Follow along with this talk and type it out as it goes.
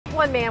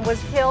One man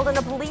was killed and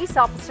a police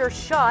officer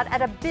shot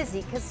at a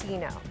busy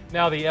casino.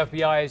 Now the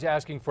FBI is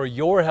asking for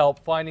your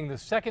help finding the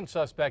second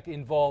suspect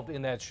involved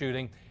in that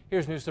shooting.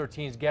 Here's News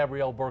 13's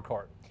Gabrielle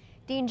Burkhart.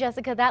 Dean,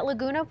 Jessica, that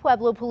Laguna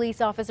Pueblo police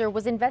officer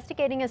was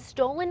investigating a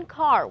stolen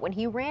car when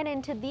he ran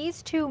into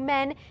these two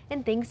men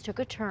and things took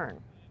a turn.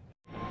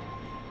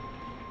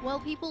 While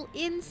people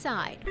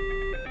inside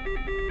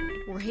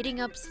were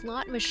hitting up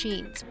slot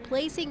machines,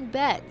 placing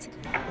bets,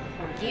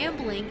 or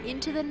gambling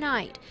into the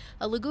night,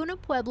 a Laguna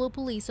Pueblo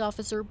police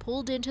officer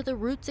pulled into the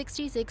Route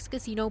 66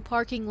 casino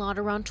parking lot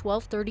around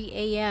 12:30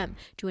 a.m.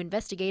 to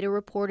investigate a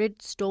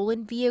reported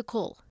stolen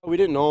vehicle. We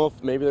didn't know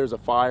if maybe there was a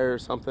fire or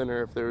something,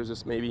 or if there was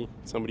just maybe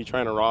somebody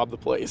trying to rob the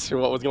place or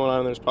what was going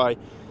on. There's probably,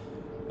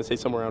 let's say,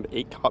 somewhere around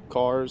 8 cop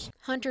cars.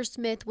 Hunter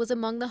Smith was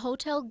among the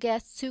hotel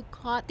guests who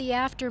caught the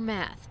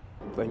aftermath.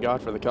 Thank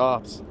God for the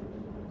cops.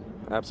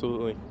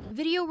 Absolutely.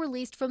 Video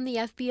released from the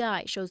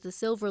FBI shows the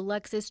silver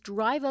Lexus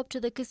drive up to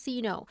the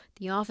casino.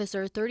 The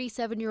officer,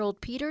 37-year-old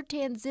Peter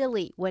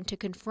Tanzilli, went to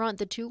confront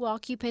the two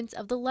occupants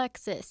of the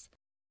Lexus.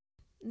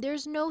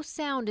 There's no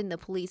sound in the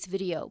police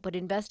video, but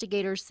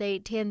investigators say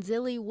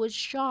Tanzilli was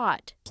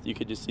shot. You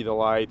could just see the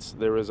lights.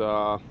 There was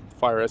a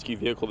fire rescue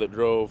vehicle that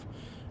drove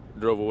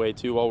away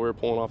too while we were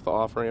pulling off the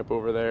off-ramp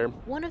over there.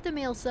 One of the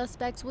male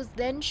suspects was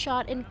then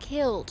shot and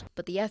killed,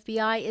 but the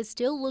FBI is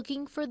still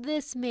looking for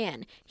this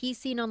man. He's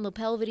seen on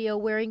lapel video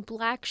wearing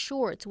black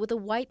shorts with a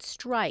white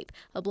stripe,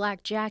 a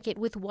black jacket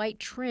with white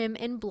trim,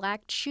 and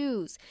black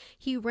shoes.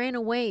 He ran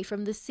away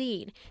from the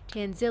scene.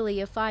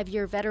 Tanzilli, a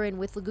 5-year veteran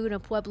with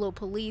Laguna Pueblo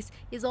Police,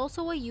 is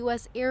also a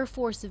U.S. Air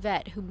Force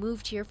vet who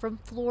moved here from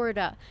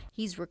Florida.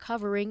 He's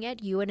recovering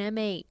at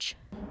UNMH.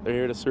 They're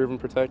here to serve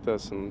and protect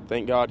us, and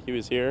thank God he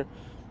was here.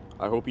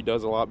 I hope he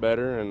does a lot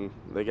better, and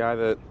the guy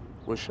that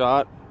was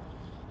shot,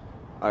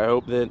 I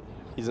hope that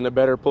he's in a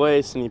better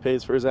place and he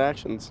pays for his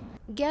actions.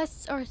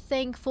 Guests are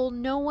thankful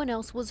no one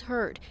else was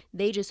hurt.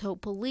 They just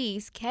hope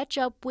police catch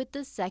up with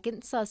the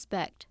second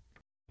suspect.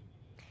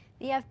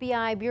 The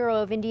FBI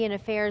Bureau of Indian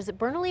Affairs,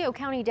 Bernalillo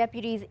County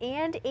deputies,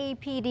 and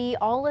APD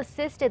all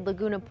assisted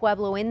Laguna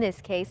Pueblo in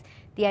this case.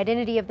 The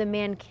identity of the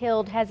man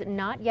killed has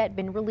not yet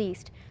been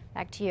released.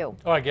 Back to you.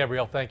 All right,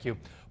 Gabrielle, thank you.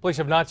 Police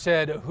have not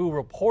said who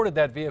reported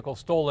that vehicle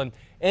stolen.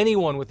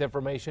 Anyone with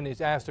information is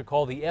asked to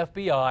call the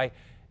FBI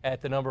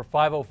at the number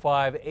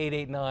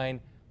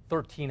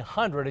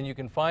 505-889-1300, and you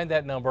can find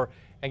that number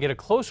and get a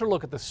closer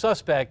look at the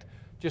suspect.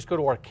 Just go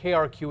to our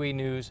KRQE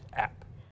News app.